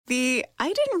the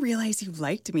 "I didn't realize you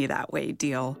liked me that way"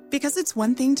 deal. Because it's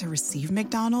one thing to receive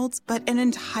McDonald's, but an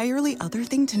entirely other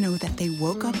thing to know that they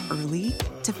woke up early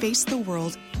to face the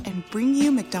world and bring you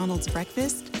McDonald's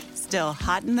breakfast still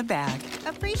hot in the bag.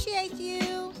 Appreciate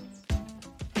you.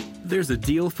 There's a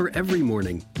deal for every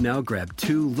morning. Now grab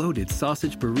 2 loaded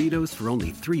sausage burritos for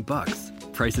only $3.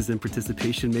 Prices and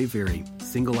participation may vary.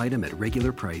 Single item at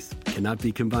regular price. Cannot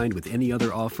be combined with any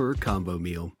other offer or combo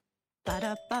meal.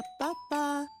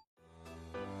 Ba-da-ba-ba-ba.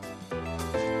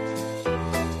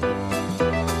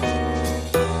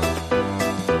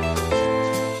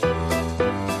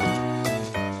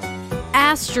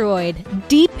 Asteroid,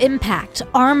 Deep Impact,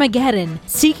 Armageddon,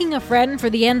 Seeking a Friend for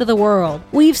the End of the World.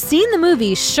 We've seen the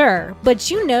movies, sure, but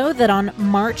you know that on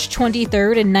March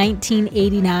 23rd in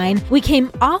 1989, we came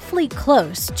awfully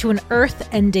close to an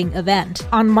Earth-ending event.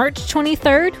 On March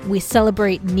 23rd, we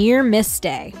celebrate Near Miss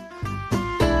Day.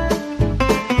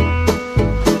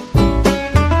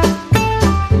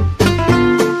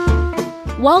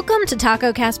 Welcome to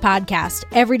TacoCast Podcast.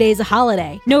 Every day's a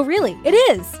holiday. No, really, it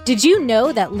is. Did you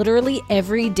know that literally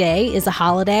every day is a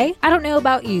holiday? I don't know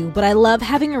about you, but I love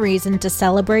having a reason to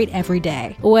celebrate every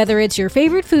day. Whether it's your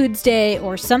favorite foods day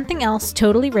or something else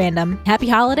totally random, happy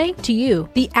holiday to you.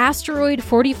 The asteroid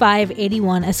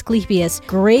 4581 Asclepius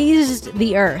grazed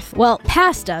the Earth,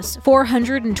 past us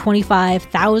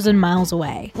 425,000 miles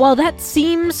away. While that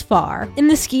seems far, in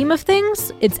the scheme of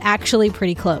things, it's actually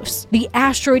pretty close. The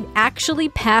asteroid actually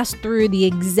passed through the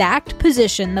exact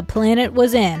position the planet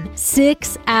was in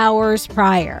 6 hours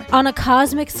prior. On a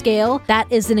cosmic scale, that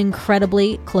is an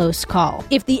incredibly close call.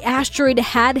 If the asteroid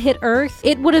had hit Earth,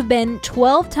 it would have been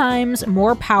 12 times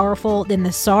more powerful than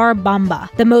the Tsar Bomba,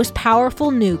 the most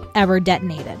powerful nuke ever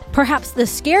detonated. Perhaps the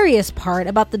scariest part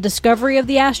about the discovery of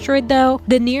the asteroid, though,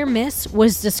 the near miss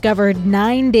was discovered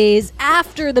 9 days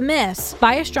after the miss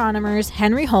by astronomers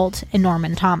Henry Holt and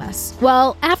Norman Thomas.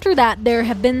 Well, after that, there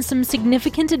have been some significant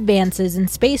advances in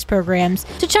space programs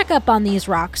to check up on these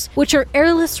rocks, which are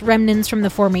airless remnants from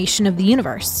the formation of the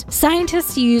universe.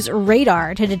 Scientists use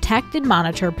radar to detect and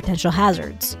monitor potential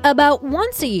hazards. About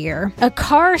once a year, a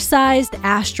car-sized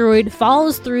asteroid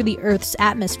falls through the Earth's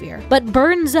atmosphere, but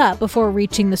burns up before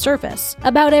reaching the surface.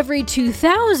 About every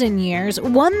 2,000 years,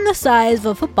 one the size of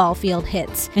a football field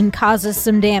hits and causes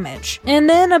some damage. And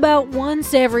then about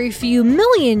once every few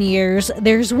million years,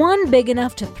 there's one big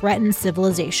enough to threaten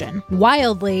civilization.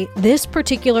 Wildly, this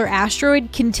particular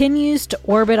asteroid continues to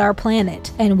orbit our planet,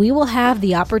 and we will have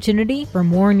the opportunity for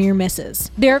more near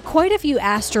misses. There are quite a few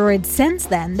asteroids since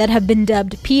then that have been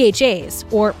dubbed PHAs,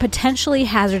 or potentially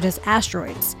hazardous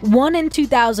asteroids. One in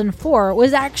 2004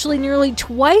 was actually nearly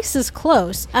twice as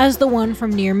close as the one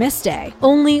from Near Miss Day,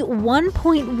 only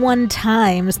 1.1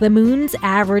 times the moon's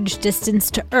average distance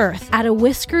to Earth at a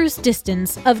whiskers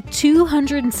distance of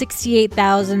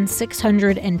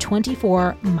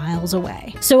 268,624 miles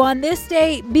away. So on this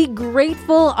day, be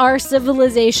grateful our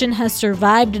civilization has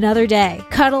survived another day.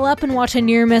 Cuddle up and watch a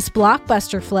near-miss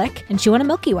blockbuster flick and chew on a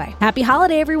Milky Way. Happy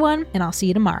holiday, everyone, and I'll see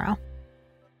you tomorrow.